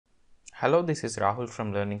Hello, this is Rahul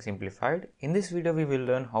from Learning Simplified. In this video, we will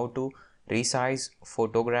learn how to resize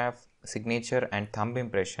photograph, signature and thumb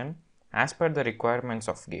impression as per the requirements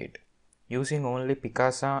of Gate using only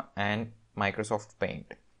Picasa and Microsoft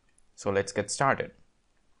Paint. So let's get started.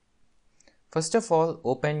 First of all,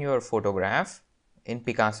 open your photograph in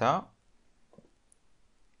Picasa,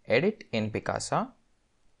 edit in Picasa,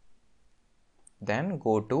 then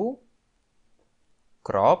go to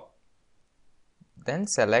crop, then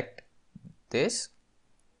select this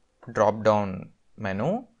drop down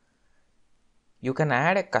menu. You can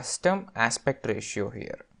add a custom aspect ratio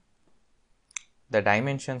here. The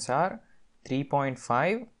dimensions are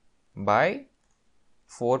 3.5 by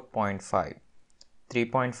 4.5.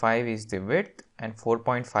 3.5 is the width and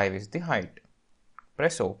 4.5 is the height.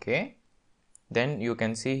 Press OK. Then you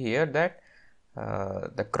can see here that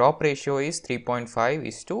the crop ratio is 3.5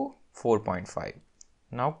 is to 4.5.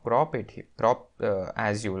 Now crop it here,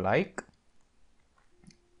 as you like.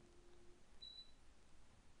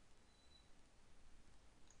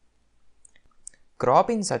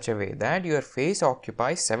 Crop in such a way that your face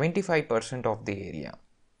occupies 75% of the area.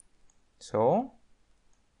 So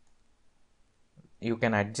you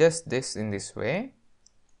can adjust this in this way.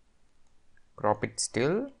 Crop it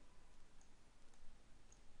still.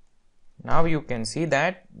 Now you can see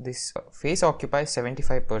that this face occupies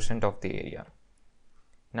 75% of the area.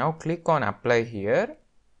 Now click on apply here.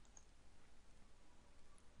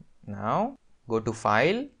 Now go to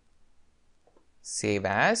file, save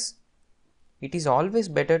as. It is always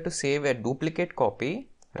better to save a duplicate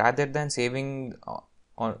copy rather than saving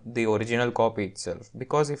on the original copy itself,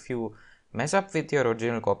 because if you mess up with your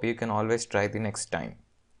original copy, you can always try the next time.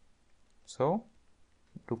 So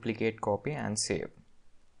duplicate copy and save.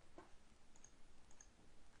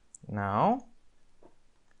 Now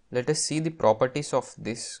let us see the properties of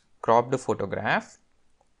this cropped photograph.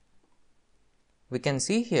 We can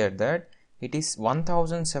see here that it is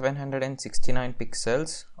 1769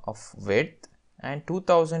 pixels of width and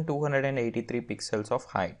 2283 pixels of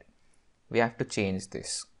height. We have to change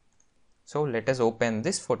this. So let us open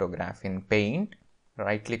this photograph in Paint.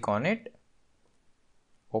 Right click on it,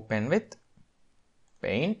 open with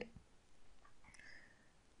Paint.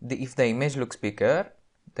 If the image looks bigger,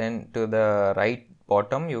 then to the right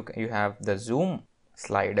bottom you have the zoom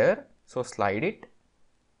slider. So slide it.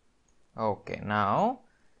 Okay, now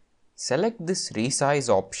select this resize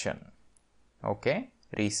option. Okay,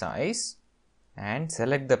 resize, and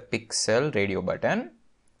select the pixel radio button.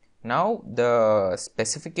 Now the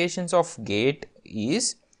specifications of Gate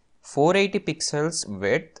is 480 pixels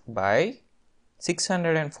width by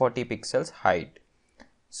 640 pixels height.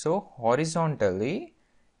 So horizontally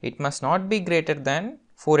it must not be greater than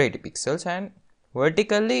 480 pixels and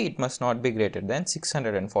vertically it must not be greater than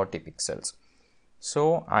 640 pixels.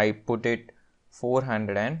 So I put it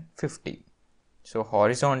 450. So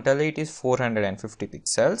horizontally it is 450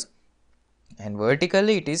 pixels and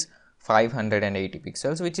vertically it is 580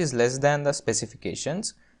 pixels, which is less than the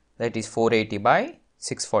specifications, that is 480 by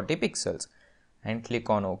 640 pixels, and click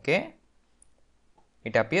on OK.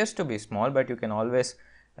 It appears to be small, but you can always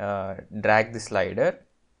drag the slider.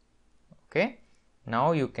 Okay,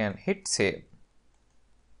 now you can hit save.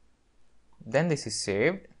 Then this is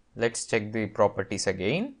saved. Let's check the properties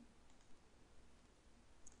again.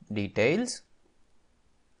 Details.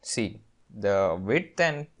 See, the width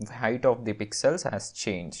and height of the pixels has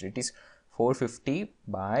changed. It is 450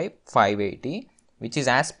 by 580, which is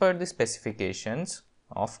as per the specifications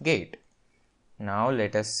of Gate. Now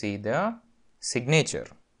let us see the signature.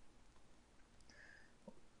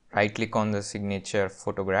 Right click on the signature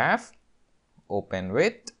photograph, open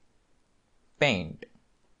with Paint.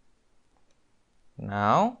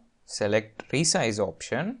 Now select resize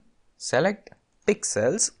option, select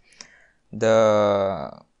pixels.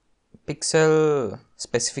 The pixel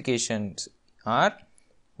specifications are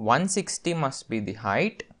 160 must be the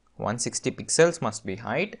height, 160 pixels must be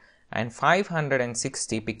height, and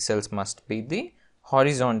 560 pixels must be the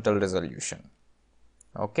horizontal resolution.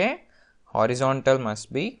 Okay, horizontal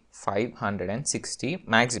must be 560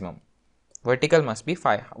 maximum, vertical must be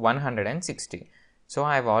 160. So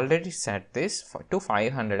I have already set this to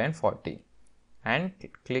 540 and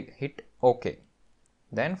hit OK.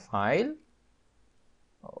 Then file.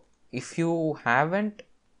 If you haven't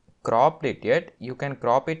cropped it yet, you can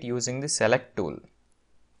crop it using the select tool.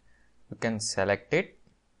 You can select it,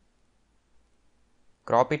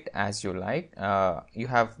 crop it as you like. You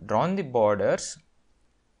have drawn the borders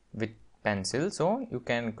with pencil, so you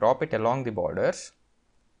can crop it along the borders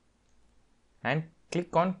and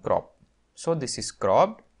click on crop. So this is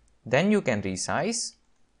cropped. Then you can resize.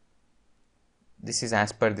 this is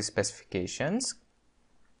as per the specifications.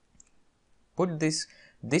 Put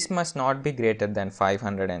this must not be greater than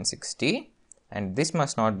 560 and this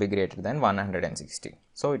must not be greater than 160.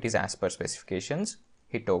 So it is as per specifications.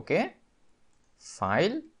 Hit OK,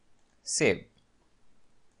 file, save.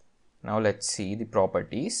 Now let's see the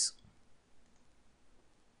properties.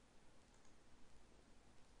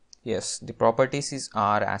 Yes, the properties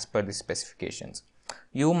are as per the specifications.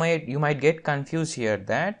 You might get confused here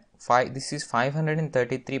that this is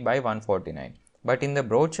 533 by 149, but in the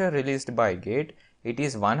brochure released by Gate, it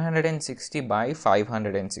is 160 by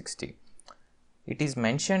 560. It is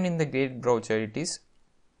mentioned in the Gate brochure, it is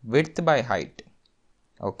width by height.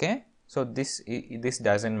 Okay, so this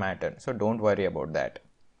doesn't matter, so don't worry about that.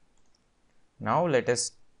 Now let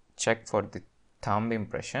us check for the thumb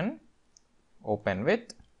impression. Open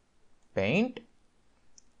with Paint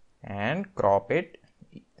and crop it.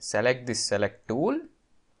 Select this select tool,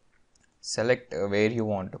 select where you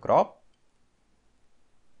want to crop,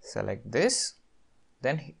 select this,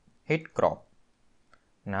 then hit crop.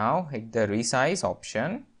 Now hit the resize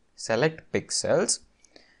option, select pixels.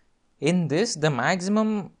 In this, the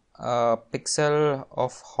maximum pixel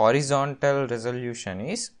of horizontal resolution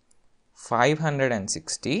is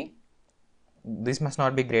 560. This must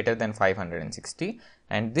not be greater than 560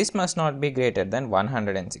 and this must not be greater than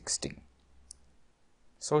 160.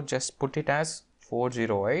 So just put it as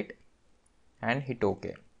 408 and hit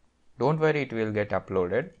OK. Don't worry, it will get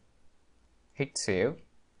uploaded. Hit save,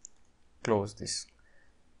 close this.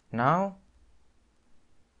 Now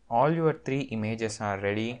all your 3 images are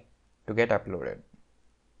ready to get uploaded.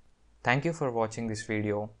 Thank you for watching this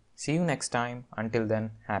video. See you next time. Until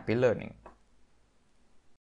then, happy learning.